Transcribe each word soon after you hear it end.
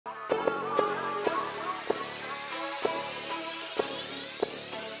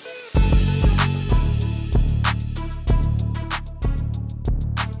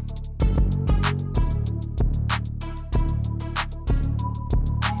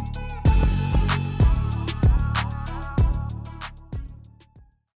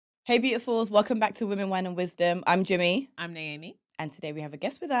Hey beautifuls, welcome back to Women, Wine and Wisdom. I'm Jimmy. I'm Naomi. And today we have a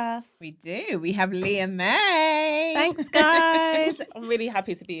guest with us. We do. We have LeahMai. Thanks, guys. I'm really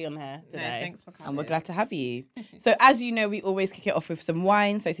happy to be on here today. No, thanks for coming. And we're glad to have you. So as you know, we always kick it off with some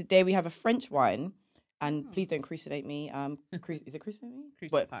wine. So today we have a French wine. And please don't cruciate me. Is it cruciate me?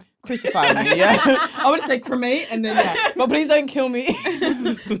 Crucify. Crucify me, yeah. I would say cremate and then, yeah. But please don't kill me.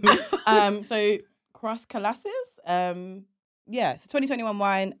 So Calices. Yeah, it's a 2021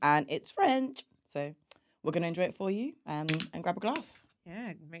 wine and it's French. So we're going to enjoy it for you and grab a glass.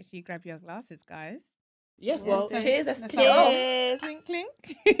 Yeah, make sure you grab your glasses, guys. Yes, Yeah, well, so cheers. Let's let's kick it off. Cheers. Clink, clink.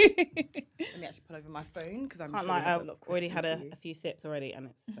 Let me actually pull over my phone because I'm Can't sure lie, we have I've a lot of already had questions for you. a few sips already and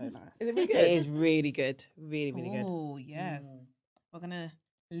it's so nice. Is it really good? It is really good. Really, really good. Oh, yes. We're going to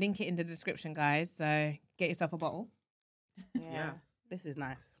link it in the description, guys. So get yourself a bottle. Yeah. This is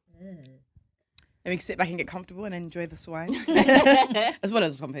nice. Let me sit back and get comfortable and enjoy this wine. As well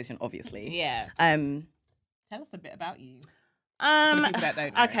as the conversation, obviously. Yeah. Tell us a bit about you. For the people that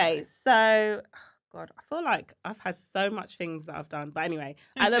don't know. Okay, so God, I feel like I've had so much things that I've done. But anyway,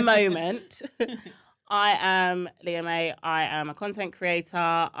 at the moment, I am LeahMai. I am a content creator.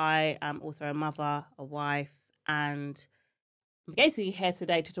 I am also a mother, a wife, and I'm basically here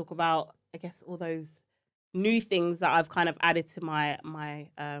today to talk about, I guess, all those new things that I've kind of added to my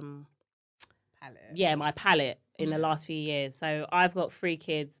Palette. my palette in the last few years. So I've got 3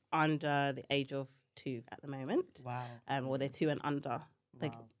 kids under the age of 2 at the moment. Wow. Or they're 2 and under.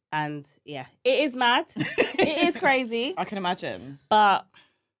 Like, Wow. and yeah, it is mad. It is crazy. I can imagine. But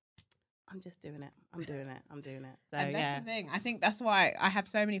I'm just doing it. I'm doing it. So And that's yeah. the thing. I think that's why I have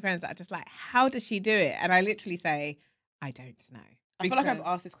so many friends that are just like, how does she do it? And I literally say, I don't know. I feel like I've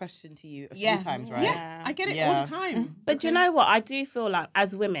Because- asked this question to you a few Yeah. times, right? Yeah, I get it Yeah. all the time. But do you because- know what? I do feel like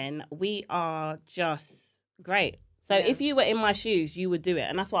as women, we are just great. So Yeah. if you were in my shoes, you would do it.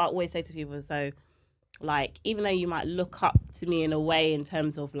 And that's what I always say to people. So like, even though you might look up to me in a way in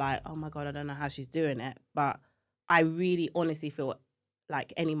terms of like, oh my God, I don't know how she's doing it. But I really honestly feel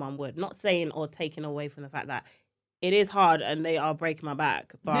like anyone would. Not saying or taking away from the fact that it is hard and they are breaking my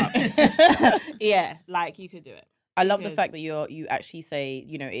back. But yeah, like you could do it. I love the Good. fact that you actually say,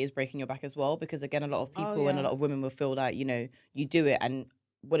 you know, it is breaking your back as well, because again, a lot of people and a yeah. lot of women will feel like, you know, you do it, and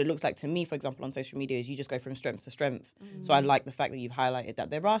what it looks like to me, for example, on social media is you just go from strength to strength. So I like the fact that you've highlighted that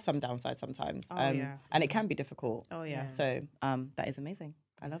there are some downsides sometimes, yeah. and it can be difficult. Oh yeah. So that is amazing.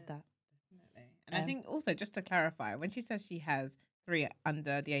 I love that. And I think also, just to clarify, when she says she has 3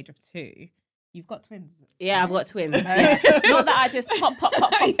 under the age of 2, you've got twins. Yeah, I've got twins. Yeah. Not that I just pop.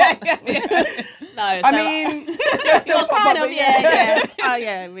 Yeah. No, I mean, well, kind of, yeah. Oh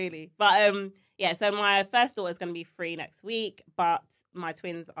yeah, really. But yeah. So my first daughter is going to be 3 next week, but my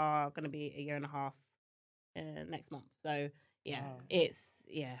twins are going to be a 1.5 years next month. So yeah,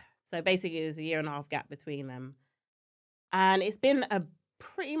 Wow. So basically, there's a 1.5 year gap between them, and it's been a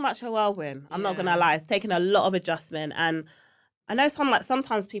pretty much a whirlwind. I'm not gonna lie, it's taken a lot of adjustment, and I know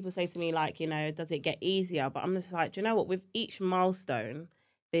sometimes people say to me like, you know, does it get easier? But I'm just like, do you know what? With each milestone,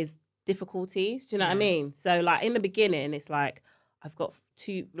 there's difficulties. Do you know what I mean? So like in the beginning, it's like I've got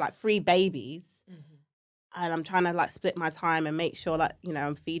 3 babies, and I'm trying to like split my time and make sure that, you know,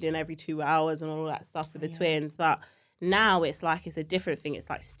 I'm feeding every 2 hours and all that stuff for the twins. But now it's like it's a different thing. It's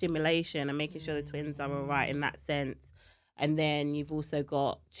like stimulation and making sure the twins are all right in that sense. And then you've also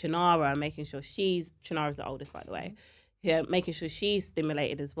got Chinara, making sure Chinara's the oldest, by the way. Yeah, making sure she's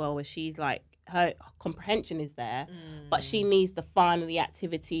stimulated as well, where she's like, her comprehension is there, but she needs the fun and the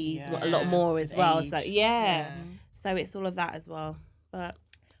activities a lot more as well. So so it's all of that as well. But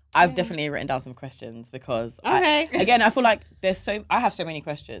I've definitely written down some questions because okay, I feel like I have so many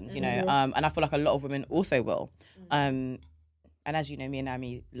questions, you know, and I feel like a lot of women also will. And as you know, me and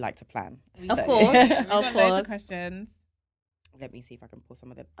Naomi like to plan. of So- course, We've of got loads of course. questions. Let me see if I can pull some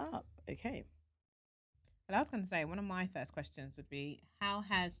of them up. Okay. But I was going to say, one of my first questions would be, how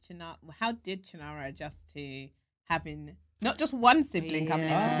did Chinara adjust to having not just one sibling coming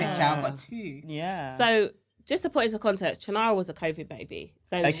into the picture, but 2? Yeah. So just to put into context, Chinara was a COVID baby.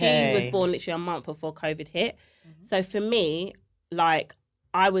 So Okay. she was born literally a month before COVID hit. So for me, like,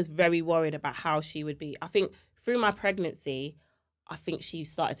 I was very worried about how she would be. I think through my pregnancy, I think she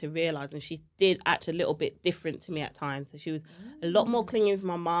started to realise, and she did act a little bit different to me at times. So she was a lot more clingy with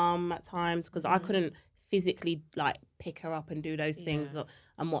my mum at times, because I couldn't physically like pick her up and do those things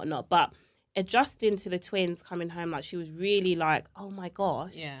and whatnot. But adjusting to the twins coming home, like she was really like, oh my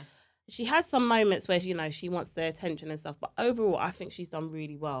gosh. Yeah. She has some moments where, you know, she wants their attention and stuff, but overall I think she's done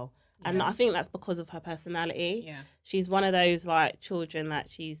really well. And I think that's because of her personality. Yeah. She's one of those like children that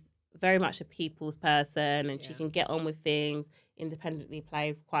she's very much a people's person, and she can get on with things, independently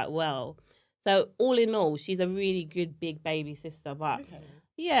play quite well. So all in all, she's a really good big baby sister. But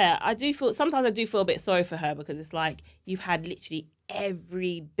yeah, sometimes I do feel a bit sorry for her, because it's like you've had literally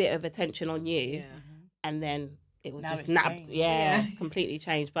every bit of attention on you, and then it was just nabbed. Yeah, it's completely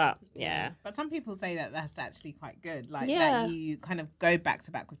changed. But yeah. But some people say that that's actually quite good. Like that you kind of go back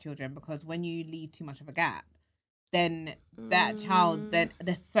to back with children, because when you leave too much of a gap, then that child, they're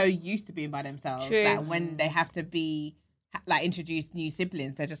so used to being by themselves that when they have to be like introduce new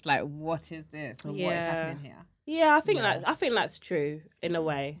siblings, they're just like, what is this? Or what is happening here? Yeah, I think that's true in a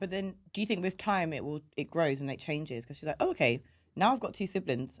way. But then, do you think with time it grows and it changes? Because she's like, oh, okay, now I've got 2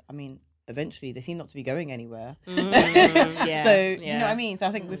 siblings. I mean, eventually they seem not to be going anywhere. So you know what I mean. So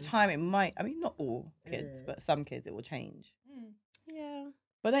I think with time it might. I mean, not all kids, but some kids it will change. Yeah.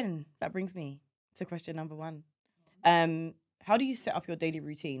 But then that brings me to question number 1. How do you set up your daily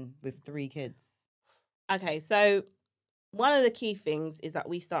routine with 3 kids? Okay, so one of the key things is that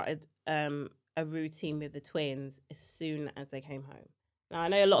we started a routine with the twins as soon as they came home. Now I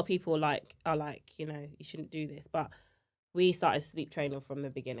know a lot of people are like, you know, you shouldn't do this, but we started sleep training from the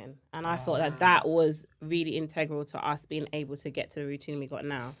beginning, and I thought that was really integral to us being able to get to the routine we got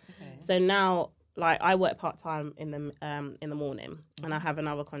now. So now, like, I work part-time in the morning, and I have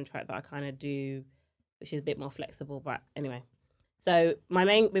another contract that I kind of do, which is a bit more flexible. But anyway, so my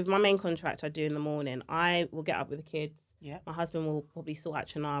main contract I do in the morning, I will get up with the kids. My husband will probably sort out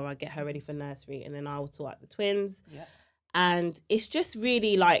Chinara, get her ready for nursery, and then I will sort out the twins. And it's just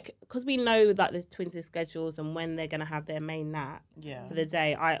really like, because we know that the twins' schedules and when they're going to have their main nap for the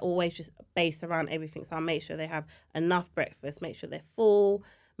day, I always just base around everything. So I make sure they have enough breakfast, make sure they're full,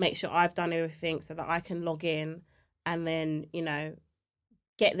 make sure I've done everything so that I can log in, and then, you know,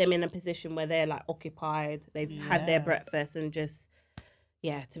 get them in a position where they're like occupied, they've had their breakfast, and just,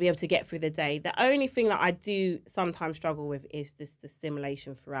 to be able to get through the day. The only thing that I do sometimes struggle with is just the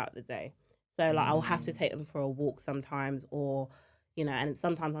stimulation throughout the day. So like I'll have to take them for a walk sometimes, or, you know, and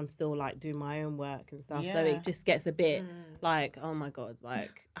sometimes I'm still like doing my own work and stuff. So it just gets a bit like, oh my God,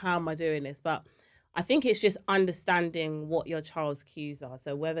 like, how am I doing this? But I think it's just understanding what your child's cues are.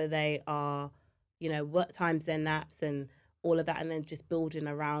 So whether they are, you know, what times their naps and all of that, and then just building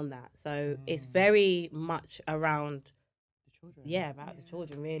around that. So it's very much around about the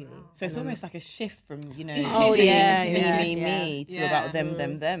children, really. So it's almost like a shift from, you know, me to about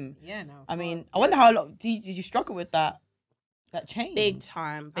them. Yeah, no. I mean, I wonder how long did you struggle with that change? Big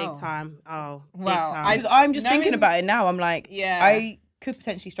time. Oh, wow. Big time. I'm just thinking about it now. I'm like, I could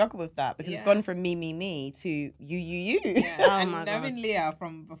potentially struggle with that, because it's gone from me to you. Yeah. And knowing Leah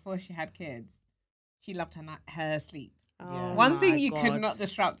from before she had kids, she loved her sleep. One thing you could not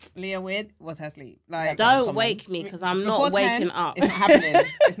disrupt Leah with was her sleep. Like, don't wake me, because I'm not waking up. It's not happening.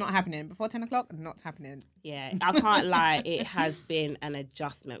 It's not happening. Before 10 o'clock, not happening. Yeah, I can't lie. It has been an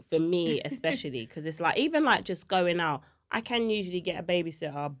adjustment for me, especially, because it's like, even like just going out, I can usually get a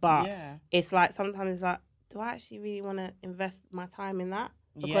babysitter, but it's like sometimes it's like, do I actually really want to invest my time in that?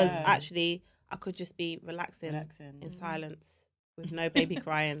 Because actually, I could just be relaxing. In silence with no baby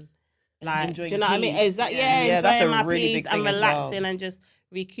crying. Like, enjoying do you know what I mean? Exactly. Yeah, that's a my really big thing and relaxing as well. and just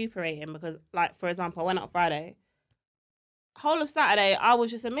recuperating. Because, like, for example, I went out Friday. Whole of Saturday, I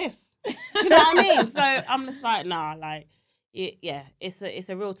was just a myth. Do you know what I mean? So I'm just like, nah, like, it's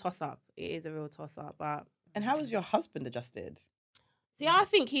a real toss up. It is a real toss up. But and how has your husband adjusted? See, I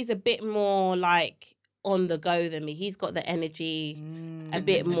think he's a bit more like on the go than me. He's got the energy a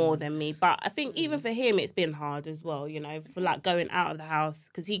bit more than me. But I think even for him, it's been hard as well, you know, for like going out of the house,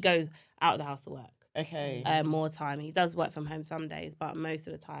 because he goes out of the house to work. Okay. More time. He does work from home some days, but most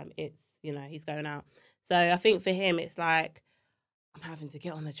of the time it's, you know, he's going out. So I think for him, it's like, I'm having to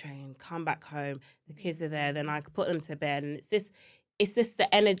get on the train, come back home, the kids are there, then I could put them to bed. And it's just the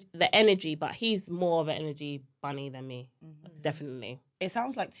energy, but he's more of an energy bunny than me. Definitely. It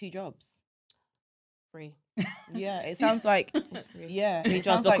sounds like 2 jobs. 3. Yeah, it sounds like It's 3. Yeah, 3 it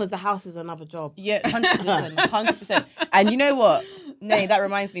jobs, sounds because the house is another job. Yeah, 100%. And you know what? Nay, that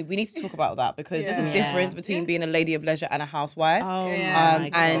reminds me, we need to talk about that, because there's a difference between being a lady of leisure and a housewife. Oh, my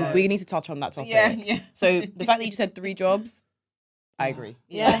and God. we need to touch on that topic. Yeah. So the fact that you just said 3 jobs, I agree.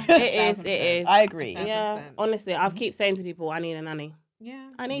 Yeah, it is. I agree. Yeah, honestly, I keep saying to people, I need a nanny.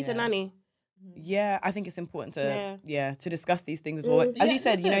 Yeah. I need a nanny. Yeah, I think it's important to to discuss these things as well. As you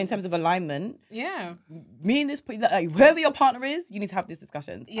said, you know, in terms of alignment. Yeah. Me and this, like, whoever your partner is, you need to have these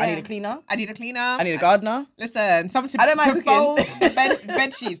discussions. Yeah. I need a cleaner. I need a cleaner. I need a gardener. Listen, someone to I don't mind to cooking. fold the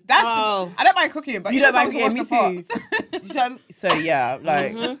bed sheets. That's Oh. I don't mind cooking, but You need don't mind someone to cooking, wash me the too. pots. You see what I mean? So yeah,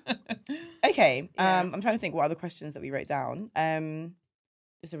 like okay. Yeah. I'm trying to think what other questions that we wrote down.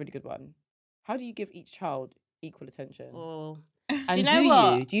 This is a really good one. How do you give each child equal attention? Oh. And do you know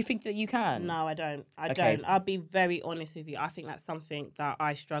what? Do you think that you can? No, I don't. I don't. I'll be very honest with you. I think that's something that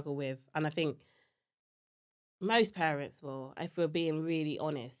I struggle with. And I think most parents will, if we're being really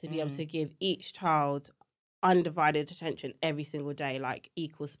honest, to be able to give each child undivided attention every single day, like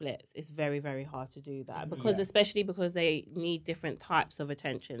equal splits. It's very, very hard to do that because especially because they need different types of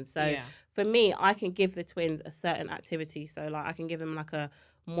attention. So for me, I can give the twins a certain activity. So like I can give them like a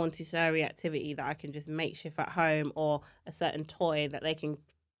Montessori activity that I can just makeshift at home, or a certain toy that they can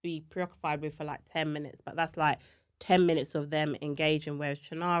be preoccupied with for like 10 minutes. But that's like 10 minutes of them engaging. Whereas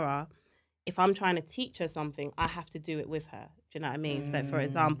Chinara, if I'm trying to teach her something, I have to do it with her. Do you know what I mean? So for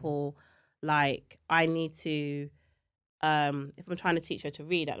example, like I need to, if I'm trying to teach her to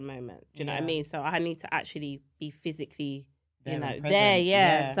read at the moment, do you know what I mean? So I need to actually be physically,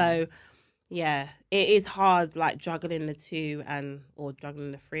 there. So yeah, it is hard, like juggling the two or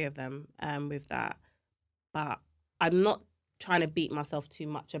juggling the three of them with that. But I'm not trying to beat myself too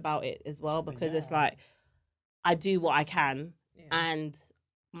much about it as well, because it's like I do what I can and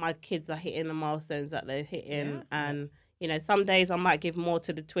my kids are hitting the milestones that they're hitting. And, you know, some days I might give more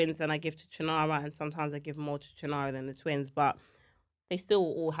to the twins than I give to Chinara, and sometimes I give more to Chinara than the twins, but they still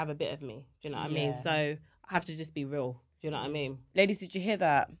all have a bit of me. Do you know what I mean? So I have to just be real. Do you know what I mean? Ladies, did you hear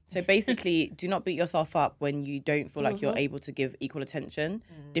that? So basically, do not beat yourself up when you don't feel like you're able to give equal attention.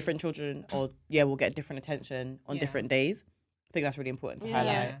 Different children will get different attention on different days. I think that's really important to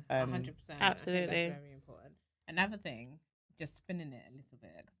highlight. 100%. Absolutely. That's very important. Another thing, just spinning it a little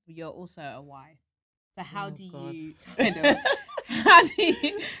bit, you're also a wife. So how do you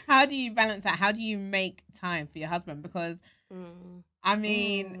how do you balance that? How do you make time for your husband? Because I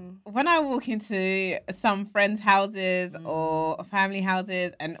mean, when I walk into some friends' houses or family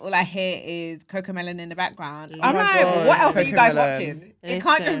houses and all I hear is Cocomelon in the background, I'm like, what else are you guys watching? It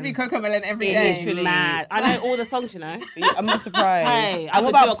can't just be Cocomelon every day. It's literally mad. I know all the songs, you know. I'm not surprised. Hey, and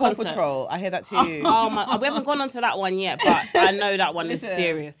what about Paw Patrol? I hear that too. Oh my, we haven't gone on to that one yet, but I know that one is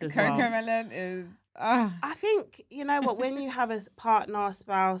serious as well. Cocomelon is... I think, you know what, when you have a partner,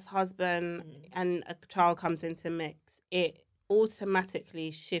 spouse, husband, and a child comes into mix, it automatically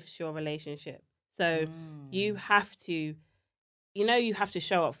shifts your relationship. So you have to, you have to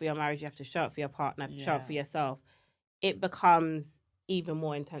show up for your marriage, you have to show up for your partner, show up for yourself. It becomes even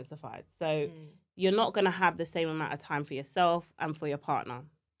more intensified. So you're not going to have the same amount of time for yourself and for your partner.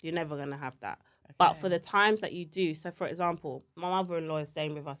 You're never going to have that. Okay. But for the times that you do, so for example, my mother-in-law is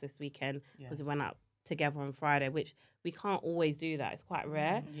staying with us this weekend because we went out together on Friday, which we can't always do that. It's quite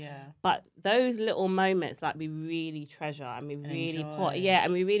rare. But those little moments, like, we really treasure and we really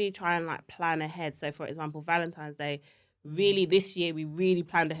and we really try and like plan ahead. So for example, Valentine's Day, really this year we really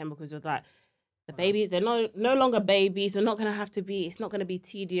planned ahead because it was like the babies, they're no longer babies. We're not gonna have to be, it's not gonna be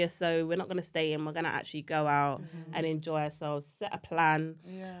tedious, so we're not gonna stay in, we're gonna actually go out and enjoy ourselves, set a plan.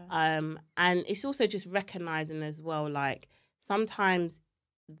 And it's also just recognizing as well, like sometimes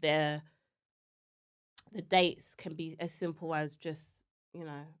the dates can be as simple as just,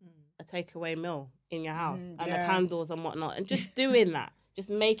 a takeaway meal in your house and the candles and whatnot, and just doing that,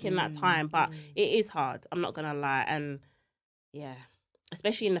 just making that time. But it is hard, I'm not gonna lie. And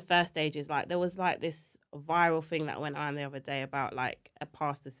especially in the first stages, like there was like this viral thing that went on the other day about like a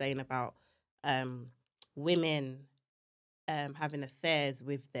pastor saying about women having affairs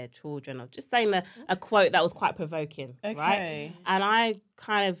with their children, or just saying a quote that was quite provoking, right? And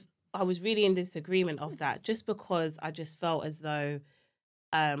I was really in disagreement of that, just because I just felt as though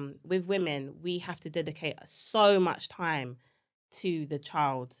with women, we have to dedicate so much time to the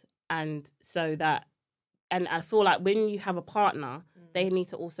child. And so that, and I feel like when you have a partner, they need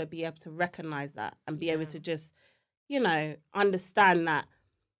to also be able to recognize that and be able to just, understand that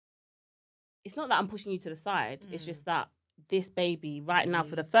it's not that I'm pushing you to the side. It's just that this baby right now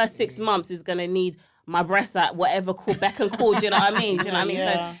for the first 6 months is going to need my breasts at whatever beck and call. Do you know what I mean? Do you know what I mean?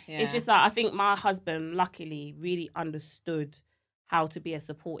 So it's just like, I think my husband luckily really understood how to be a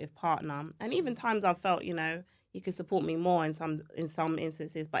supportive partner. And even times I've felt, you can support me more in some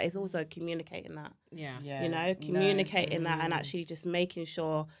instances, but it's also communicating that. Communicating that and actually just making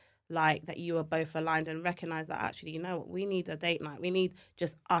sure like that you are both aligned and recognize that actually, we need a date night. We need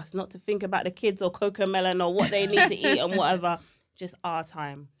just us, not to think about the kids or Cocomelon or what they need to eat and whatever, just our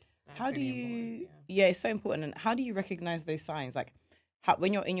time. How do you, it's so important. And how do you recognize those signs? Like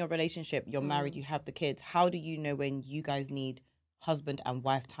when you're in your relationship, you're married, you have the kids, how do you know when you guys need husband and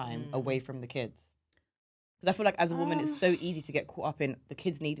wife time away from the kids? Because I feel like as a woman, it's so easy to get caught up in the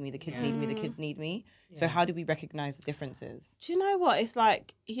kids need me, the kids need me, the kids need me. So how do we recognize the differences? Do you know what? It's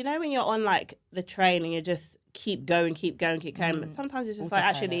like, you know, when you're on like the train and you just keep going. But sometimes it's just like,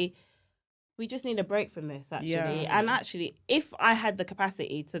 actually, we just need a break from this, actually. Yeah. And actually, if I had the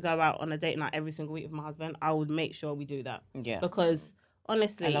capacity to go out on a date night every single week with my husband, I would make sure we do that. Yeah. Because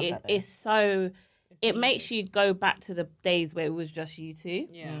honestly, it's so, it makes you go back to the days where it was just you two.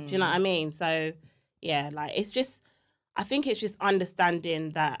 Yeah. Do you know what I mean? So, yeah, like, it's just, I think it's just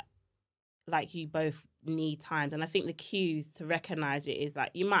understanding that, like, you both need time. And I think the cues to recognize it is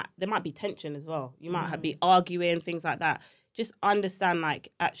like, there might be tension as well. You might be arguing, things like that. Just understand,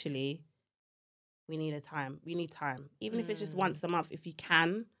 like, actually, we need time. Even if it's just once a month, if you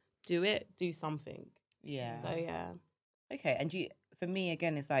can do it, do something. Yeah. So, yeah. Okay. And for me,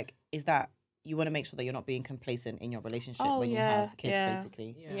 again, it's like, is that you want to make sure that you're not being complacent in your relationship when you have kids,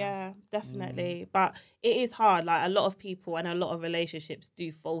 basically. Yeah, definitely. But it is hard. Like, a lot of people and a lot of relationships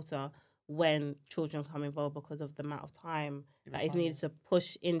do falter when children come involved because of the amount of time that is needed to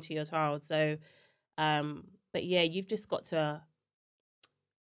push into your child. So, but yeah, you've just got to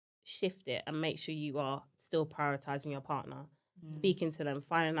shift it and make sure you are still prioritizing your partner, speaking to them,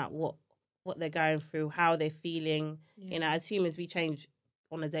 finding out what they're going through, how they're feeling. You know, as humans, we change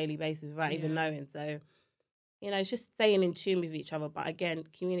on a daily basis without even knowing. So, you know, it's just staying in tune with each other. But again,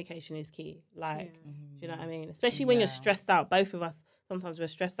 communication is key. Like, do you know what I mean? Especially when you're stressed out. Both of us, sometimes we're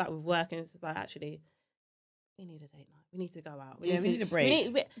stressed out with work, and it's like, actually, we need a date night. We need to go out. We need a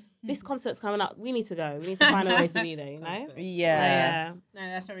break. This concert's coming up. We need to go. We need to find a way to be there, you know? Yeah. No,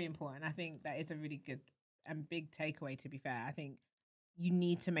 that's very important. I think that is a really good and big takeaway, to be fair. I think you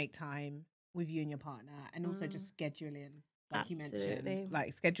need to make time with you and your partner, and also just schedule in. Like you mentioned,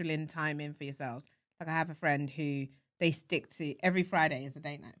 like scheduling time in for yourselves. Like, I have a friend who they stick to every Friday is a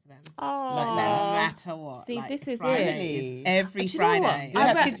date night for them. Oh, like, no matter what. See, like, this is Friday is every Friday. Do you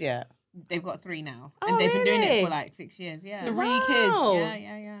have kids yet? They've got 3 now, and they've been doing it for like 6 years. Yeah, 3 kids.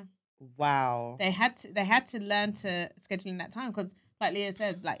 Yeah. Wow. They had to learn to schedule in that time, because, like Leah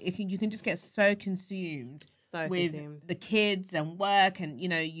says, like you can just get so consumed. With the kids and work, and you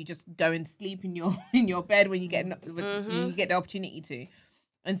know, you just go and sleep in your bed when you get you get the opportunity to.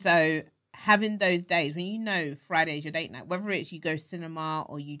 And so having those days when you know Friday is your date night, whether it's you go cinema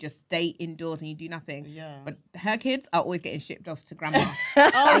or you just stay indoors and you do nothing. But her kids are always getting shipped off to grandma.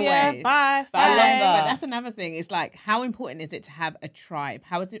 Yeah, bye. But I love that. But that's another thing. It's like, how important is it to have a tribe?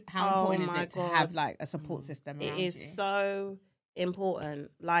 How important is it to have like a support system around you? It is so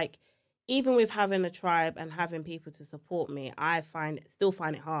important. Like, even with having a tribe and having people to support me, I still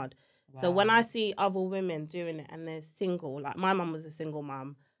find it hard. Wow. So when I see other women doing it and they're single, like my mum was a single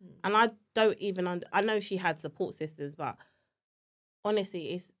mum, and I don't even I know she had support sisters, but honestly,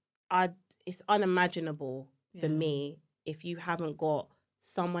 it's unimaginable for me if you haven't got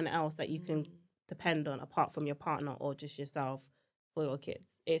someone else that you can depend on apart from your partner or just yourself for your kids.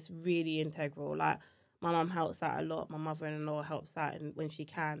 It's really integral. Like, my mum helps out a lot. My mother-in-law helps out when she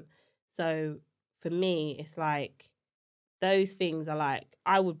can. So for me, it's like, those things are like,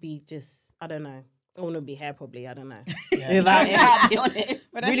 I would be just, I don't know. I want to be here probably, I don't know. Without it, I'll be honest.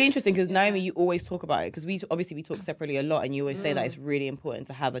 Really interesting, because Naomi, you always talk about it, because we talk separately a lot, and you always say that it's really important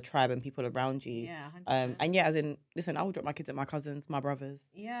to have a tribe and people around you. And yeah, as in, listen, I will drop my kids at my cousins, my brothers.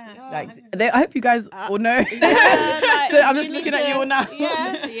 Like, I hope you guys all know. Like, so I'm just looking at you all now.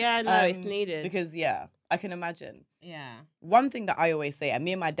 No, it's needed. Because I can imagine. One thing that I always say, and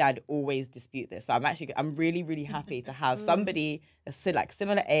me and my dad always dispute this, so I'm really, really happy to have somebody that's like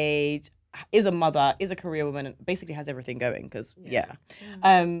similar age, is a mother, is a career woman, and basically has everything going, because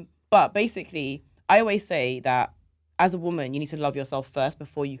but basically I always say that as a woman you need to love yourself first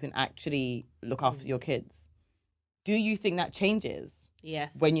before you can actually look after your kids. Do you think that changes?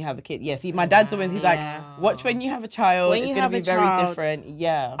 Yes. When you have a kid. See, my dad's always, he's like, watch when you have a child, it's going to be very different.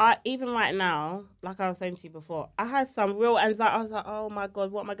 Even right now, like I was saying to you before, I had some real anxiety. I was like, oh my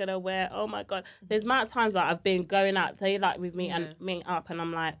God, what am I going to wear? Oh my God. There's amount of times that I've been going out, say, like with me and meeting up, and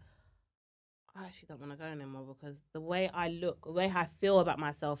I'm like, I actually don't want to go anymore, because the way I look, the way I feel about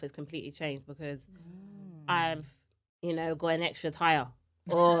myself has completely changed, because I've, got an extra tire.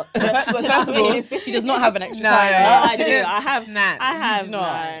 Or first of all, she does not have an extra tire. I do. I have not. I have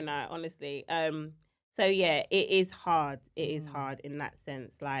not. No, honestly. So yeah, it is hard. It is hard in that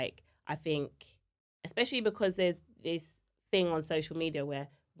sense. Like, I think, especially because there's this thing on social media where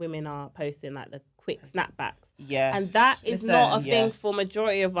women are posting like the quick snapbacks. Yes. And that is not a thing for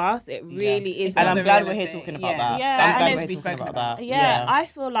majority of us. It really is. And I'm glad we're here talking about that. I'm glad we're here talking about that. Yeah, I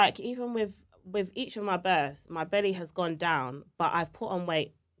feel like even with each of my births, my belly has gone down, but I've put on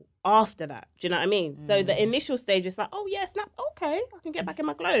weight after that. Do you know what I mean? So the initial stage is like, oh yeah, snap, okay, I can get back in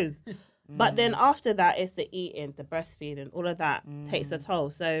my clothes. But then after that, it's the eating, the breastfeeding, all of that takes a toll.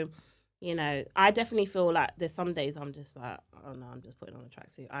 So, you know, I definitely feel like there's some days I'm just like, oh no, I'm just putting on a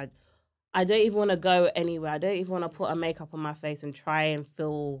tracksuit. I don't even want to go anywhere. I don't even want to put a makeup on my face and try and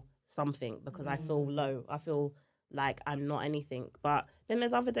feel something because I feel low. I feel like I'm not anything. But then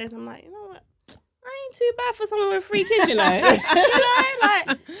there's other days I'm like, you know what? I ain't too bad for someone with 3 kids, you know. You know,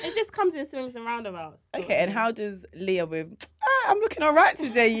 like it just comes in swings and roundabouts. Okay, and how does Leah with? I'm looking all right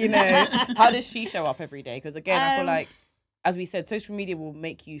today, you know. How does she show up every day? Because again, I feel like, as we said, social media will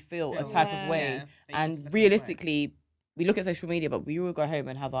make you feel a type of way, and realistically, we look at social media, but we all go home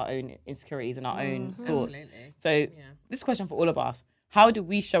and have our own insecurities and our own thoughts. Absolutely. So this question for all of us: how do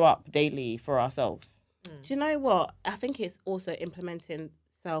we show up daily for ourselves? Do you know what? I think it's also implementing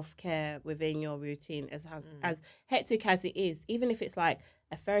self-care within your routine, as hectic as it is. Even if it's like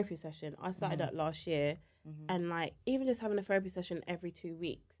a therapy session, I started that last year, and like even just having a therapy session every 2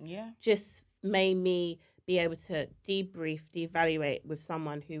 weeks just made me be able to deevaluate with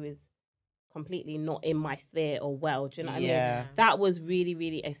someone who is completely not in my sphere or world. Do you know what I mean? That was really,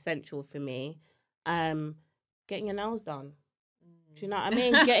 really essential for me. Getting your nails done. Do you know what I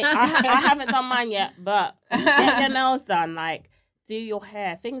mean? I haven't done mine yet, but get your nails done. Like, do your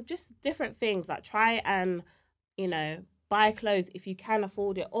hair, things, just different things. Like, try and, you know, buy clothes if you can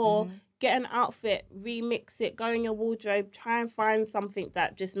afford it, or get an outfit, remix it, go in your wardrobe, try and find something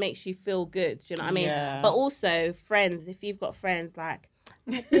that just makes you feel good. Do you know what I mean? But also friends, if you've got friends, like,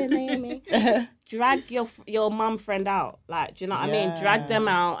 my dear Naomi, drag your mum friend out. Like, do you know what I mean? Drag them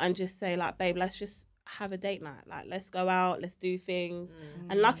out and just say, like, babe, let's just have a date night. Like, let's go out, let's do things.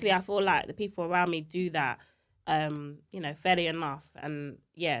 And luckily, I feel like the people around me do that, you know, fairly enough. And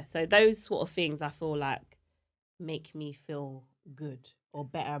yeah, so those sort of things I feel like make me feel good or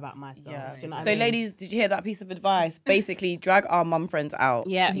better about myself. Do you know what I mean? Ladies, did you hear that piece of advice? Basically, drag our mum friends out.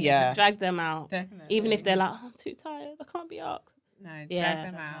 Yeah. Drag them out. Definitely. Even if they're like, oh, I'm too tired, I can't be asked. No,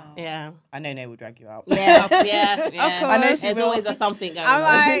 drag them out. Yeah. I know Nay will drag you out. Yeah. Of course. I know There's always something going on.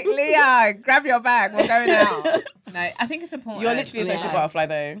 I'm like, Leah, grab your bag. We're going out. No, I think it's important. You're literally a social butterfly,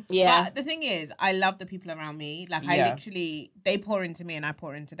 though. Yeah. But the thing is, I love the people around me. Like, I literally, they pour into me and I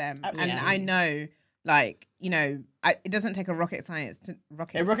pour into them. Absolutely. And I know, like, you know, it doesn't take a rocket science to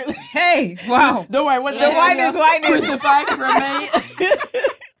rocket. Hey, wow. Don't worry. What the wine is whining. Crucified for a mate.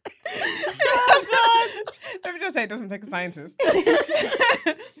 Let me just say, it doesn't take a scientist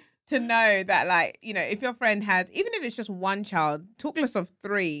to know that, like, you know, if your friend has, even if it's just one child, talk less of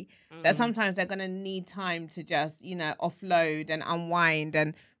 3, that sometimes they're going to need time to just, you know, offload and unwind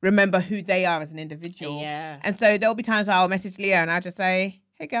and remember who they are as an individual. Yeah. And so there'll be times where I'll message Leah and I'll just say,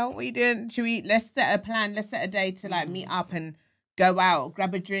 hey girl, what are you doing? Let's set a plan. Let's set a day to like meet up and go out,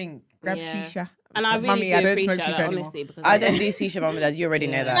 grab a drink, grab shisha. And I really do appreciate that, honestly, because I don't do shisha, mum and dad. You already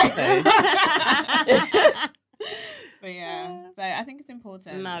know that. So. But yeah, so I think it's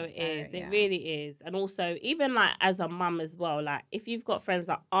important. No, it is. It really is. And also, even like as a mum as well, like if you've got friends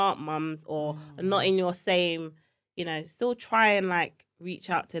that aren't mums or are not in your same, you know, still try and like reach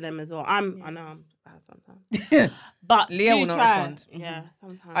out to them as well. I know I'm bad sometimes, but Leah will not respond. Yeah,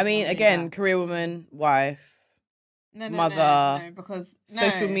 sometimes. I mean, again, career woman, wife. Mother, no, because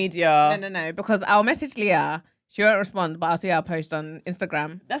social media. No, because I'll message Leah. She won't respond, but I'll see her post on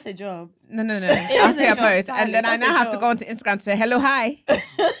Instagram. That's a job. No. I'll see her post. And then I now have to go onto Instagram to say, hello, hi.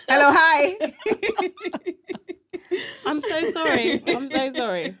 Hello, hi. I'm so sorry.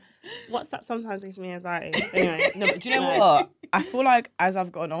 WhatsApp sometimes gives me anxiety. Anyway. No, but do you know what? I feel like as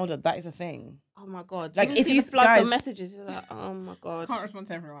I've gotten older, that is a thing. Oh my God. Like if you flood of messages, you're like, oh my God. Can't respond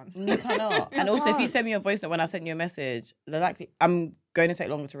to everyone. You cannot. And also if you send me a voice note when I send you a message, I'm going to take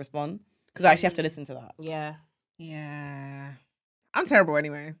longer to respond because I actually have to listen to that. Yeah. I'm terrible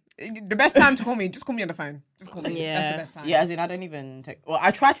anyway. The best time to call me, just call me on the phone. Just call me. Yeah. That's the best time. Yeah, as in I don't even text. Well,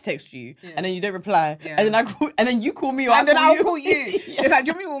 I try to text you and then you don't reply. Yeah. And then I call, and then you call me or and then I'll call you. It's like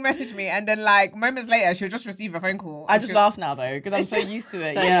Jummy will message me and then like moments later she'll just receive a phone call. I just laugh now though because I'm so used to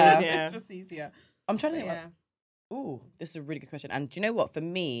it. It's just easier. I'm trying to think oh, this is a really good question. And do you know what? For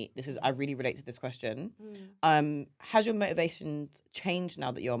me, I really relate to this question. Has your motivations changed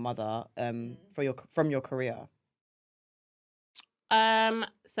now that you're a mother from your career?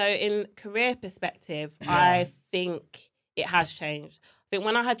 So in career perspective, I think it has changed. I think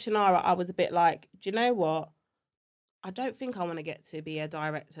when I had Chinara, I was a bit like, do you know what? I don't think I want to get to be a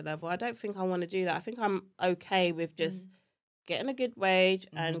director level. I don't think I want to do that. I think I'm okay with just getting a good wage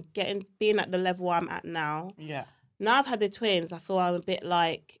and being at the level I'm at now. Yeah. Now I've had the twins, I feel I'm a bit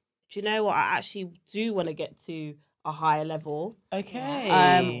like, do you know what? I actually do want to get to a higher level.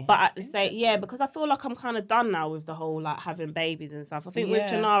 Okay. But at the same, because I feel like I'm kind of done now with the whole like having babies and stuff. I think with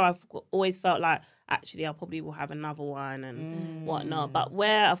Janara, I've always felt like actually I probably will have another one and whatnot. But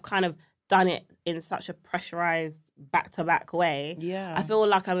where I've kind of done it in such a pressurized back-to-back way, I feel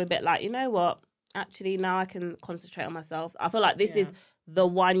like I'm a bit like, you know what? Actually, now I can concentrate on myself. I feel like this is the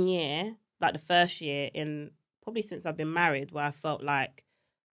 1 year, like the first year in probably since I've been married, where I felt like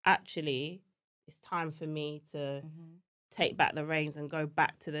actually it's time for me to take back the reins and go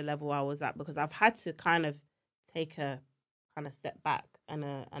back to the level I was at, because I've had to kind of take a kind of step back and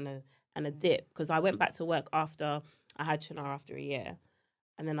a dip, because I went back to work after I had Shana after a year,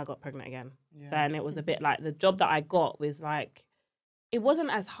 and then I got pregnant again. So, and it was a bit like the job that I got was like, it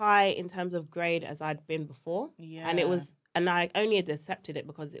wasn't as high in terms of grade as I'd been before. And I only had accepted it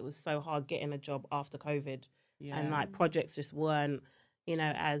because it was so hard getting a job after COVID. And like projects just weren't, you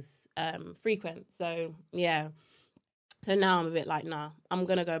know, as frequent. So so now I'm a bit like, nah, I'm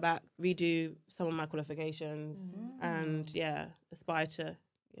gonna go back, redo some of my qualifications, and aspire to,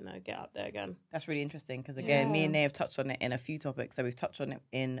 you know, get up there again. That's really interesting, because again, me and Nay have touched on it in a few topics. So we've touched on it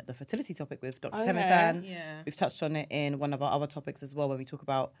in the fertility topic with Dr. Temisan. We've touched on it in one of our other topics as well, when we talk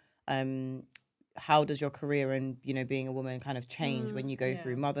about how does your career and, you know, being a woman kind of change when you go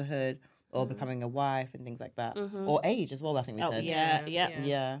through motherhood or becoming a wife and things like that, or age as well. I think we said.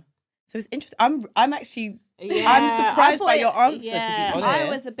 Yeah. So it's interesting. I'm actually I'm surprised by your answer. To be honest, I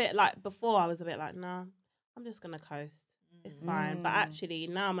was a bit like before. I was a bit like, nah, I'm just gonna coast. It's fine. But actually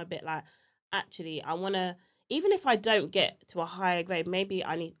now I'm a bit like, actually I want to, even if I don't get to a higher grade, maybe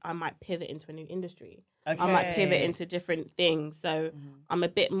I might pivot into a new industry. I might pivot into different things. So I'm a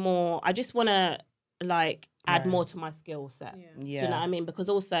bit more, I just want to like add more to my skill set. Do you know what I mean? Because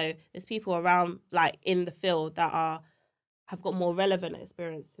also there's people around like in the field that have got more relevant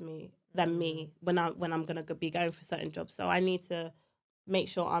experience to me than me when I'm going to be going for certain jobs. So I need to make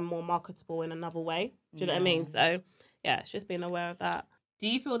sure I'm more marketable in another way. Do you know what I mean? So yeah, it's just being aware of that. Do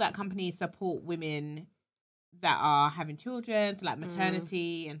you feel that companies support women that are having children, so like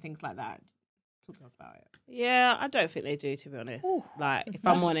maternity and things like that? Talk to us about it. Yeah, I don't think they do, to be honest. Like, if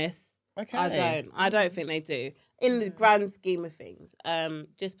I'm honest, I don't think they do in the grand scheme of things.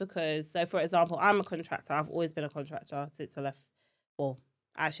 Just because, so for example, I'm a contractor. I've always been a contractor since I left. Well,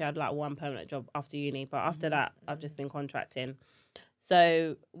 actually, I had like one permanent job after uni, but after that, I've just been contracting.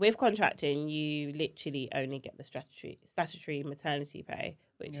 So with contracting, you literally only get the statutory maternity pay,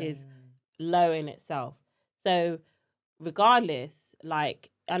 which is low in itself. So regardless, like,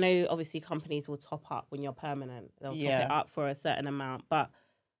 I know obviously companies will top up when you're permanent. They'll top it up for a certain amount. But,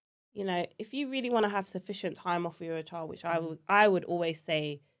 you know, if you really want to have sufficient time off for your child, which I would always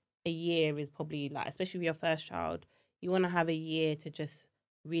say a year is probably like, especially with your first child, you want to have a year to just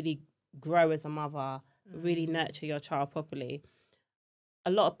really grow as a mother, really nurture your child properly. A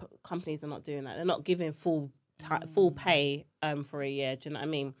lot of companies are not doing that. They're not giving full pay for a year. Do you know what I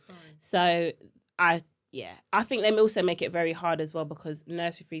mean? So I think they also make it very hard as well, because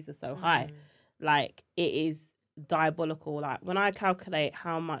nursery fees are so high. Like, it is diabolical. Like, when I calculate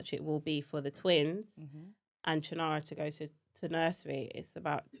how much it will be for the twins and Chinara to go to nursery, it's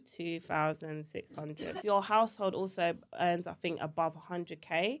about 2,600. If your household also earns, I think, above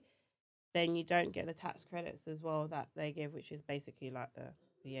 100k, then you don't get the tax credits as well that they give, which is basically like the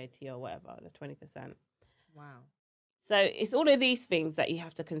VAT or whatever, the 20%. Wow. So it's all of these things that you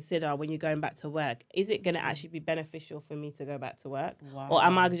have to consider when you're going back to work. Is it going to actually be beneficial for me to go back to work? Or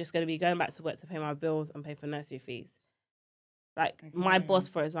am I just going to be going back to work to pay my bills and pay for nursery fees? Like, my boss,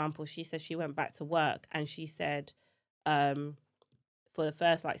 for example, she said she went back to work, and she said for the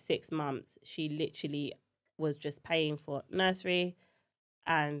first like 6 months, she literally was just paying for nursery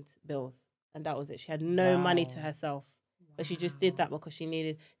and bills, and that was it. She had no money to herself, but she just did that because she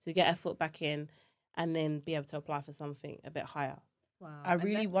needed to get her foot back in and then be able to apply for something a bit higher. I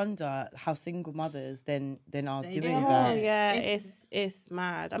really wonder how single mothers then are doing that. Oh yeah, it's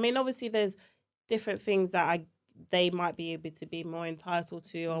mad. I mean, obviously there's different things that they might be able to be more entitled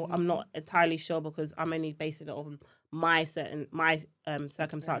to, or I'm not entirely sure, because I'm only basing it on my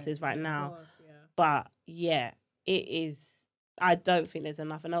circumstances right now. Course, But yeah, it is. I don't think there's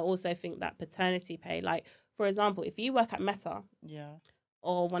enough. And I also think that paternity pay, like, for example, if you work at Meta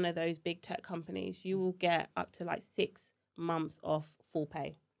or one of those big tech companies, you will get up to like 6 months of full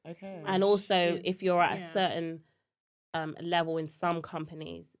pay. And also, if you're at a certain level in some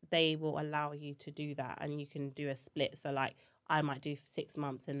companies, they will allow you to do that, and you can do a split. So like, I might do 6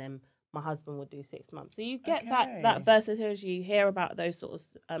 months and then my husband would do 6 months. So you get that versatility. You hear about those sort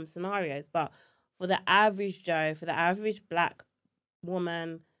of scenarios. But for the average Joe, for the average black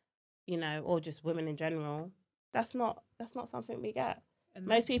woman, you know, or just women in general, that's not something we get.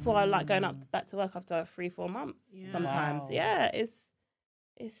 Most people are like going back to work after 3-4 months sometimes. Wow. Yeah, it's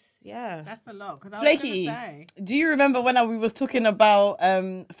that's a lot. Because Flaky, do you remember when we was talking about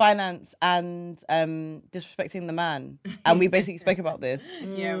finance and disrespecting the man, and we basically spoke about this?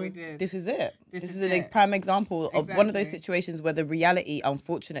 Yeah, we did. This is it. This is a prime example of one of those situations where the reality,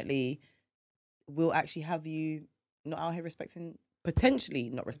 unfortunately, will actually have you not out here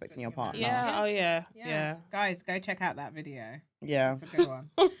potentially not respecting your partner. Yeah. Oh yeah. Guys, go check out that video. Yeah, it's a good one.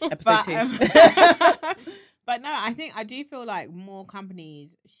 Episode 2. But no, I do feel like more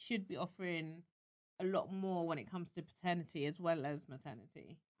companies should be offering a lot more when it comes to paternity as well as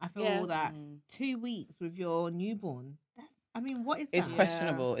maternity. I feel that 2 weeks with your newborn, what is that? It's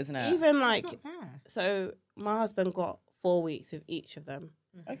questionable, isn't it? Even like, so my husband got 4 weeks with each of them.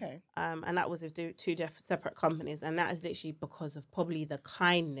 Okay. And that was with 2 separate companies, and that is literally because of probably the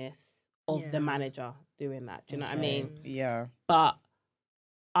kindness of the manager doing that. Do you know what I mean? Yeah. But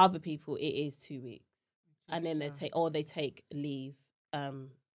other people, it is 2 weeks. And then they take leave, to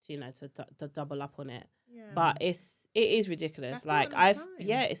double up on it. Yeah. But it is ridiculous. That's like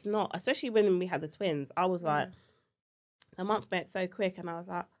it's not. Especially when we had the twins, I was like, the month went so quick, and I was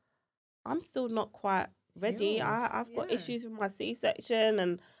like, I'm still not quite ready. I've got issues with my C-section,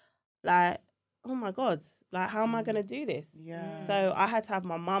 and like, oh my God, like how am I gonna do this? Yeah. So I had to have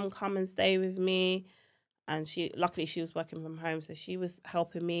my mum come and stay with me. And luckily she was working from home, so she was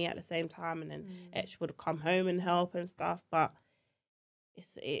helping me at the same time. And then Etch would come home and help and stuff. But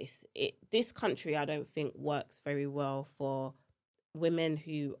this country, I don't think works very well for women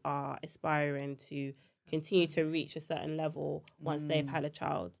who are aspiring to continue to reach a certain level once they've had a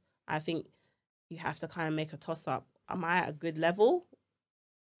child. I think you have to kind of make a toss up. Am I at a good level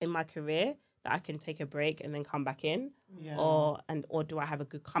in my career that I can take a break and then come back in? Yeah. Or do I have a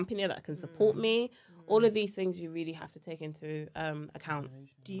good company that can support me? All of these things you really have to take into account.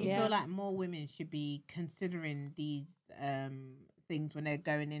 Do you feel like more women should be considering these things when they're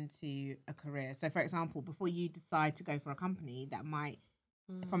going into a career? So, for example, before you decide to go for a company that might,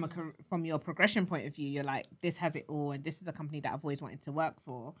 from your progression point of view, you're like, this has it all, and this is a company that I've always wanted to work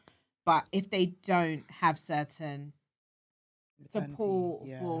for. But if they don't have certain support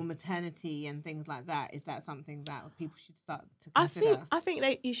for maternity and things like that, is that something that people should start to consider? I think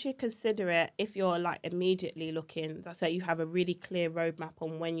that you should consider it if you're like immediately looking, so you have a really clear roadmap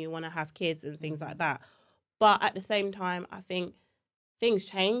on when you want to have kids and things like that. But at the same time, I think things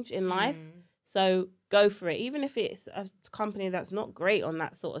change in life, so go for it. Even if it's a company that's not great on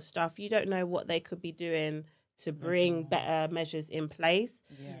that sort of stuff, you don't know what they could be doing to bring better measures in place.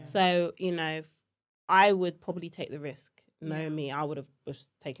 So I would probably take the risk. Me, I would have just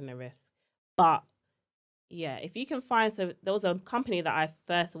taken the risk. But yeah, if you can find, so there was a company that I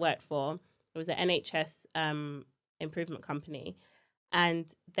first worked for. It was an NHS improvement company,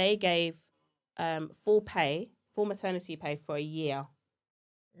 and they gave full maternity pay for a year.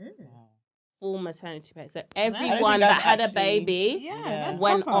 Full maternity pay. So everyone that had a baby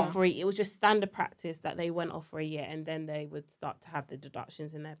went off for it was just standard practice that they went off for a year, and then they would start to have the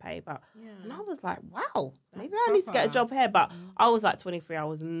deductions in their pay. But and I was like, wow, maybe I need to get a job here. But I was like 23. I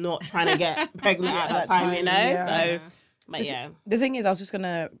was not trying to get pregnant at that time, So but the thing is, I was just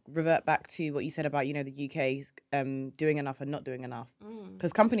gonna revert back to what you said about the UK doing enough and not doing enough,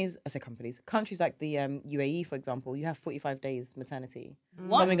 because countries like the UAE, for example, you have 45 days maternity,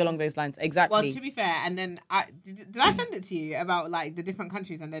 something along those lines. Exactly. Well, to be fair, and then did I send it to you about like the different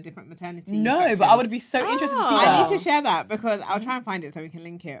countries and their different maternity? No, sections? but I would be so interested to see that. I need to share that because I'll try and find it so we can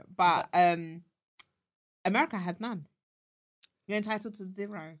link it. But America has none. You're entitled to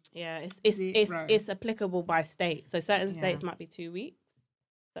 0. Yeah, it's applicable by state. So certain states might be 2 weeks.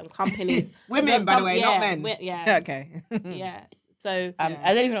 Some companies, women, by the way, not men. Okay. Yeah. So I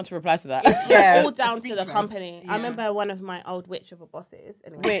don't even know what to reply to that. It's all down to the company. I remember one of my old witch of a bosses.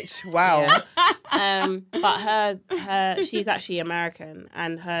 Anyway. Wow. But her she's actually American,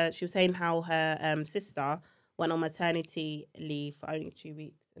 and she was saying how her sister went on maternity leave for only 2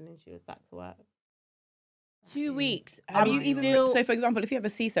 weeks, and then she was back to work. 2 weeks. Have you even? So, for example, if you have a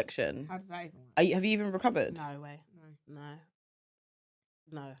C-section, how does that even work? Have you even recovered? No way.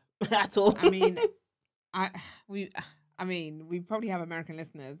 No, at all. We probably have American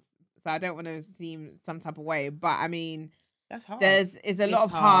listeners, so I don't want to seem some type of way, but that's hard. There's a lot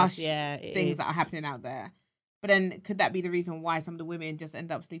of harsh things that are happening out there. But then, could that be the reason why some of the women just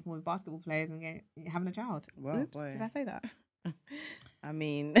end up sleeping with basketball players and having a child? Well, oops, did I say that?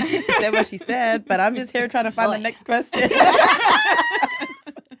 She said what she said, but I'm just here trying to find the next question.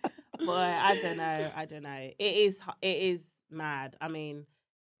 Boy, I don't know. It is mad.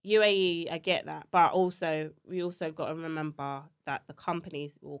 UAE, I get that, but also we also got to remember that the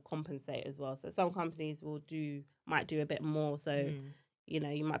companies will compensate as well. So some companies might do a bit more. So you know,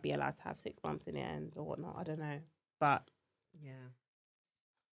 you might be allowed to have 6 months in the end or whatnot. I don't know, but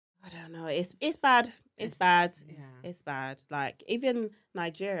I don't know. It's bad. It's bad. Yeah. It's bad. Like even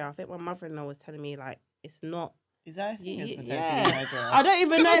Nigeria, I think my mother-in-law was telling me like it's not. Is that a thing? Yeah. I don't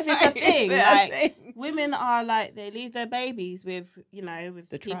even know if it's a thing. Like women are like they leave their babies with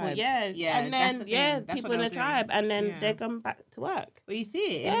the people. Tribe. Yeah, and then people in the tribe, and then they come back to work. Well, you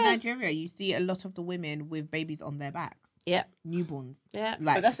see it in Nigeria. You see a lot of the women with babies on their backs. Yeah, newborns. Yeah,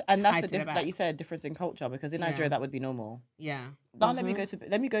 like that's the like you said, difference in culture, because in Nigeria that would be normal. Yeah. Now let me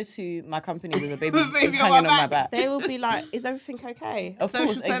go to my company with a baby just hanging on my back. They will be like, "Is everything okay?" Of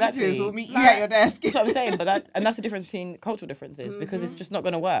course, exactly. Will meet you at your desk. That's what I'm saying. But that's the difference between cultural differences, because it's just not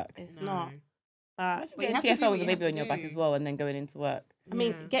going to work. It's not. But getting TFL with a baby on your back as well, and then going into work. I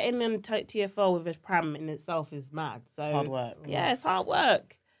mean, getting in TFL with a pram in itself is mad. So it's hard work. Yeah, it's hard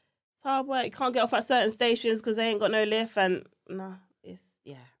work. It's hard work. You can't get off at certain stations because they ain't got no lift, and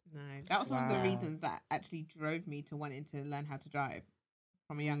No, that was one of the reasons that actually drove me to wanting to learn how to drive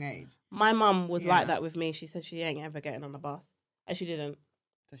from a young age. My mum was like that with me. She said she ain't ever getting on the bus, and she didn't.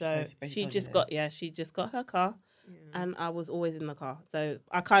 So she just got her car, and I was always in the car. So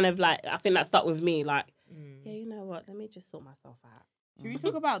I kind of I think that stuck with me. Like, yeah, you know what? Let me just sort myself out. Should we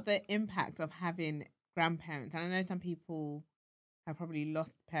talk about the impact of having grandparents? And I know some people have probably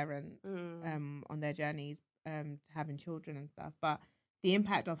lost parents on their journeys to having children and stuff, but the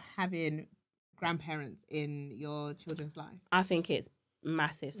impact of having grandparents in your children's life. I think it's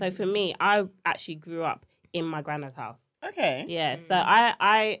massive. So for me, I actually grew up in my grandma's house. Okay. Yeah. So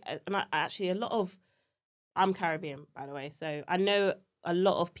I actually I'm Caribbean, by the way. So I know a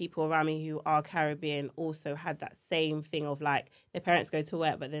lot of people around me who are Caribbean also had that same thing of like their parents go to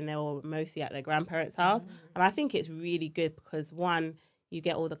work, but then they're all mostly at their grandparents' house. And I think it's really good because one, you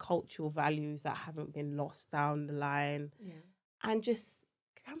get all the cultural values that haven't been lost down the line. Yeah. And just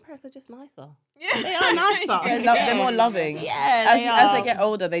grandparents are just nicer. Yeah. They are nicer. They're more loving. Yeah. As they get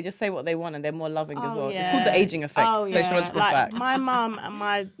older, they just say what they want and they're more loving as well. Yeah. It's called the aging effect, sociological fact. My mum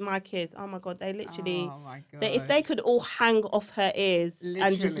and my kids, oh my God, they literally, if they could all hang off her ears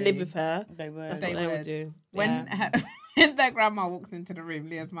and just live with her, they would. That's what they would do. When their grandma walks into the room,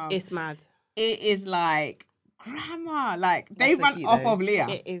 Leah's mum. It's mad. It is like, grandma, like they run off of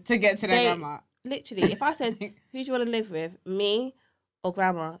Leah to get to their grandma. Literally, if I said, who do you want to live with, me or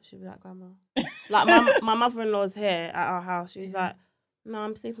grandma? She'd be like, grandma. Like my mother-in-law's here at our house. She's like, no,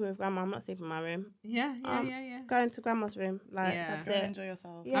 I'm sleeping with grandma. I'm not sleeping in my room. Yeah. Going to grandma's room. Like, that's it. Enjoy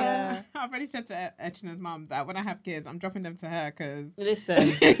yourself. Yeah. I've already said to Echina's mum that when I have kids, I'm dropping them to her because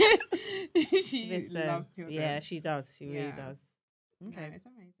listen, she loves children. Yeah, she does. She really does. Okay, it's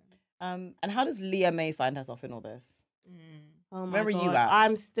amazing. And how does LeahMai find herself in all this? Oh my Where are God. you at?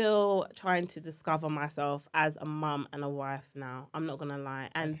 I'm still trying to discover myself as a mum and a wife now. I'm not gonna lie.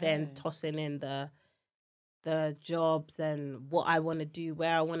 And then tossing in the jobs and what I want to do,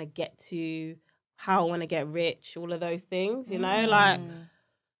 where I want to get to, how I want to get rich, all of those things. You know, like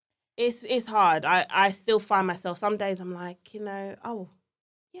it's hard. I still find myself some days I'm like, oh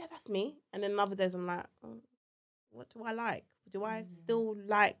yeah, that's me, and then other days I'm like, oh, what do I like? Do I still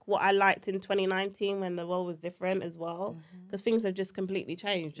like what I liked in 2019 when the world was different as well? Because things have just completely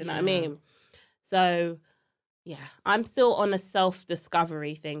changed, you know what I mean? So, yeah, I'm still on a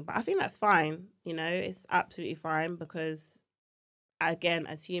self-discovery thing, but I think that's fine, it's absolutely fine because, again,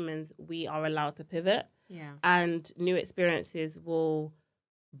 as humans, we are allowed to pivot. Yeah. And new experiences will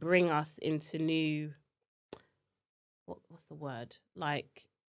bring us into new, what's the word? Like,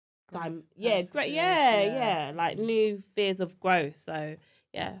 like new fears of growth. So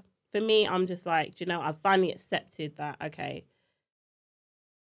yeah, for me, I'm just like, I've finally accepted that. Okay,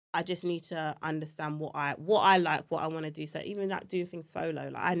 I just need to understand what I like, what I want to do. So even that doing things solo,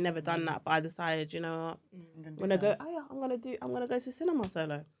 like I'd never done that, but I decided, what, I'm gonna go to cinema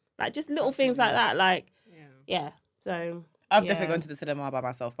solo. Like just little things like that. Like so. I've definitely gone to the cinema by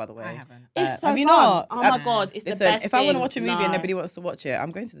myself, by the way. I haven't. It's so have you fun. not? Oh my God, it's the best if I want to thing. watch a movie and nobody wants to watch it,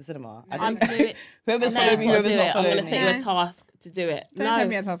 I'm going to the cinema. Whoever's following me, whoever's not following me. I'm going to set you a task to do it. Don't tell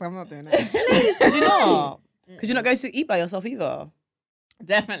me a task, I'm not doing it. Could you not? Because you're not going to eat by yourself either.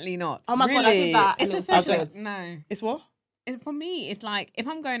 Definitely not. Oh my God, I did that. It's a social. No. It's what? For me, it's like if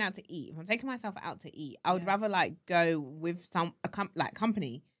I'm going out to eat, if I'm taking myself out to eat, I would rather like go with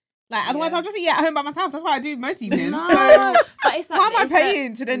company. Like otherwise, I'll just eat at home by myself. That's what I do most evenings. No, so but it's like, why am I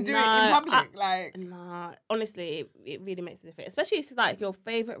paying to then do it in public? Honestly, it really makes a difference. Especially if it's like your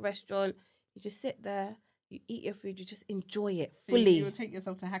favorite restaurant. You just sit there, you eat your food, you just enjoy it So fully. you would take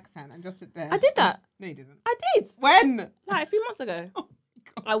yourself to Hakkasan and just sit there. I did that. No, you didn't. I did. When? Like a few months ago.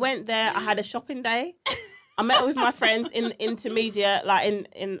 I went there. I had a shopping day. I met with my friends in intermediate,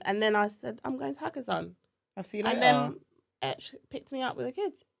 and then I said, I'm going to Hakkasan. I'll see you later. And then Etch picked me up with the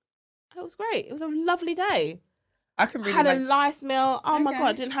kids. It was great. It was a lovely day. I can really had a nice meal. Oh my God,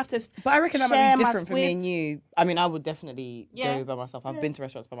 I didn't have to. But I reckon that might be different for me and squids. you. I mean, I would definitely go by myself. I've been to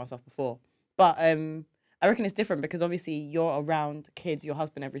restaurants by myself before. But I reckon it's different because obviously you're around kids, your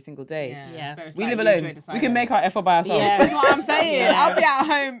husband every single day. Yeah. So it's We like live you alone. enjoy the We can make our effort by ourselves. Yeah. That's what I'm saying. Yeah. I'll be at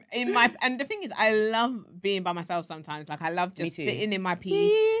home and the thing is, I love being by myself sometimes. Like I love just sitting in my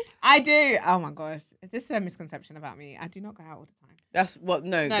peace. I do. Oh my gosh, this is a misconception about me. I do not go out all the time. That's what.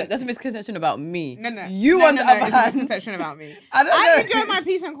 No, that's a misconception about me. No. You on the other it's a hand. misconception about me. I enjoy my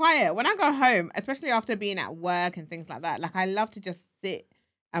peace and quiet when I go home, especially after being at work and things like that. Like I love to just sit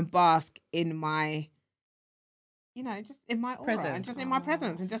and bask in my. Just in my aura Presence. and just in my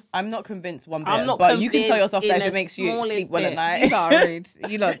presence and just. I'm not convinced one bit. I'm not but you can tell convinced yourself in that if the it makes you smallest sleep well bit. at night. You lot are rude.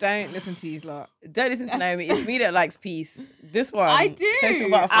 You lot don't listen to these lot. Don't listen to Naomi. It's me that likes peace. This one. I do. Social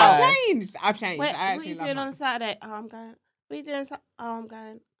butterfly. I've changed. Wait, I what are actually you love doing that. on Saturday? Oh, I'm going. What are you doing? Oh, I'm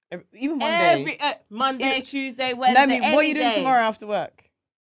going. Even Monday. Monday, Tuesday, Wednesday. Naomi, what are you doing tomorrow after work?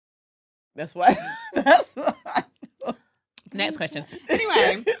 That's why. That's why. Next question.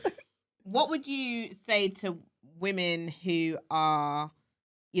 Anyway, what would you say to women who are,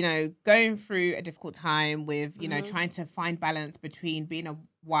 going through a difficult time with, trying to find balance between being a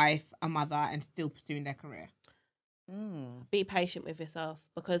wife, a mother, and still pursuing their career? Be patient with yourself,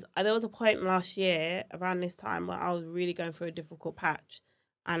 because there was a point last year around this time where I was really going through a difficult patch,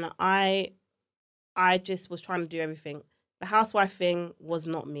 and I just was trying to do everything. The housewife thing was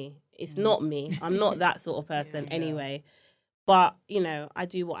not me. It's not me. I'm not that sort of person anyway. But, I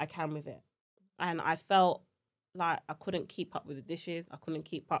do what I can with it. And I felt like I couldn't keep up with the dishes. I couldn't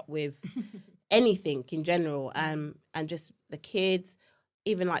keep up with anything in general. And just the kids,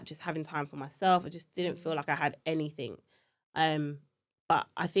 even like just having time for myself. I just didn't feel like I had anything. But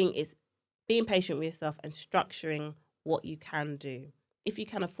I think it's being patient with yourself and structuring what you can do. If you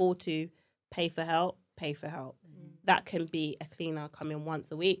can afford to pay for help, pay for help. That can be a cleaner coming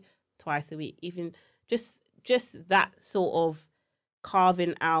once a week, twice a week, even just that sort of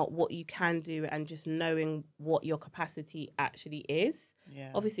carving out what you can do and just knowing what your capacity actually is.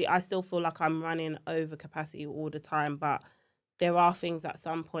 Obviously, I still feel like I'm running over capacity all the time, but there are things at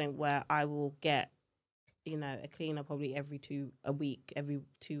some point where I will get, a cleaner probably every 2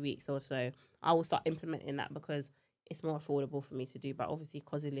 weeks or so. I will start implementing that because it's more affordable for me to do. But obviously,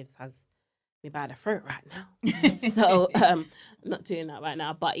 Cosy Lives has me by the throat right now. So I'm not doing that right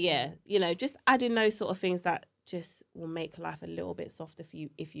now. But yeah, just adding those sort of things that just will make life a little bit softer for you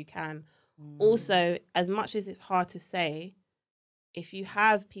if you can. Also, as much as it's hard to say, if you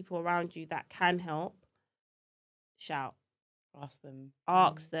have people around you that can help, shout. Ask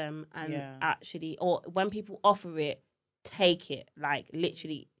them and actually, or when people offer it, take it. Like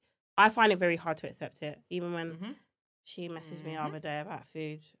literally, I find it very hard to accept it. Even when she messaged me the other day about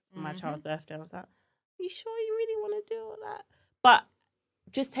food for my child's birthday, I was like, "Are you sure you really want to do all that?" But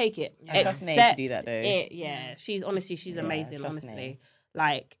just take it. I trust Nate to do that though. Yeah, she's amazing. Honestly, Nate.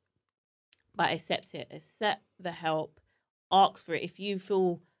 like, but accept it. Accept the help. Ask for it. If you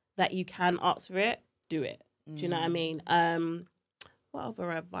feel that you can ask for it, do it. Do you know what I mean? What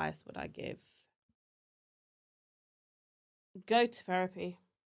other advice would I give? Go to therapy.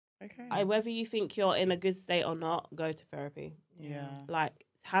 Okay. Whether you think you're in a good state or not, go to therapy. Yeah. Like,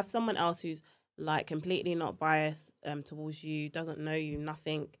 have someone else who's like completely not biased towards you, doesn't know you,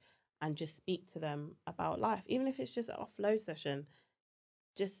 nothing, and just speak to them about life. Even if it's just an offload session,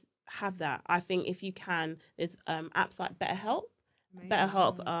 just have that. I think if you can, there's apps like BetterHelp.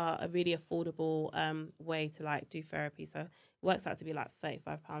 BetterHelp are a really affordable way to like do therapy. So it works out to be like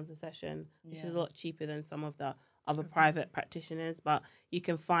 £35 a session, which is a lot cheaper than some of the other private practitioners. But you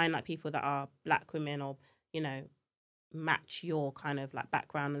can find like people that are Black women or, match your kind of like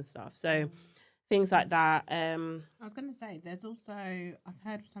background and stuff. So things like that. I was going to say, there's also, I've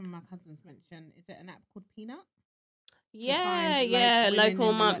heard some of my cousins mention, is it an app called Peanut?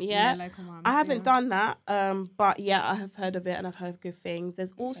 Local mum. Local mums, I haven't done that, but yeah, I have heard of it and I've heard good things.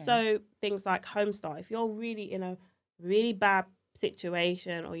 There's also things like Homestart. If you're really in a really bad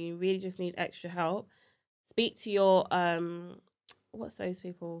situation or you really just need extra help, speak to your what's those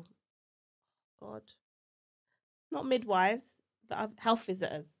people? God, not midwives, that are health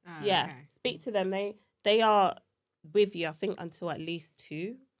visitors. Speak to them. They are with you, I think, until at least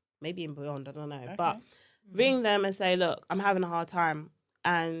 2, maybe and beyond. I don't know, but ring them and say, look, I'm having a hard time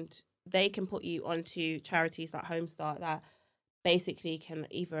and they can put you onto charities like Home Start that basically can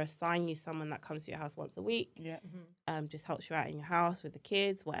either assign you someone that comes to your house once a week, just helps you out in your house with the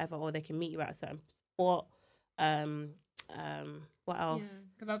kids, whatever, or they can meet you at a certain spot. What else?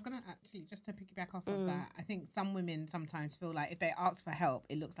 Because I was gonna actually, just to piggyback off of that, I think some women sometimes feel like if they ask for help,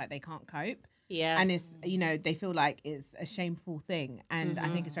 it looks like they can't cope. Yeah, and it's they feel like it's a shameful thing, and I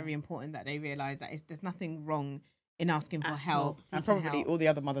think it's very important that they realize that there's nothing wrong in asking for help. And probably all the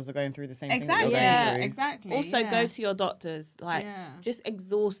other mothers are going through the same thing. Exactly. Also, go to your doctors. Like, just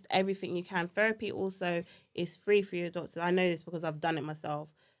exhaust everything you can. Therapy also is free for your doctors. I know this because I've done it myself.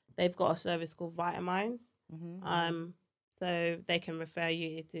 They've got a service called Vitamins. So they can refer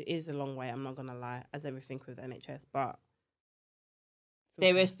you. It is a long way, I'm not gonna lie, as everything with NHS, but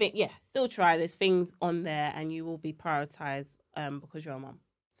there is still try. There's things on there, and you will be prioritized because you're a mum.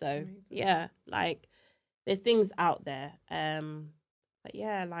 So like there's things out there. But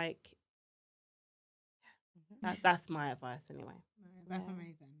that's my advice anyway. That's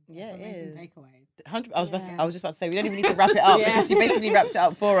amazing. Yeah, that's amazing takeaways. 100. I was just about to say we don't even need to wrap it up because she basically wrapped it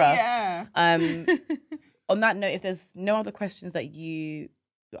up for us. Yeah. On that note, if there's no other questions I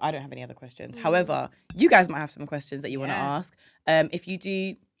don't have any other questions. However, you guys might have some questions that you want to ask. If you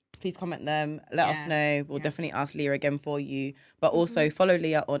do, please comment them. Let us know. We'll definitely ask Leah again for you. But also follow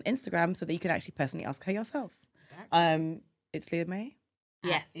Leah on Instagram so that you can actually personally ask her yourself. Exactly. It's LeahMai.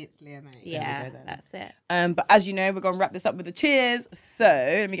 Yes, it's LeahMai. Yeah, that's it. But as you know, we're gonna wrap this up with the cheers. So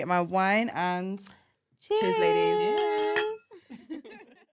let me get my wine and cheers ladies. Cheers.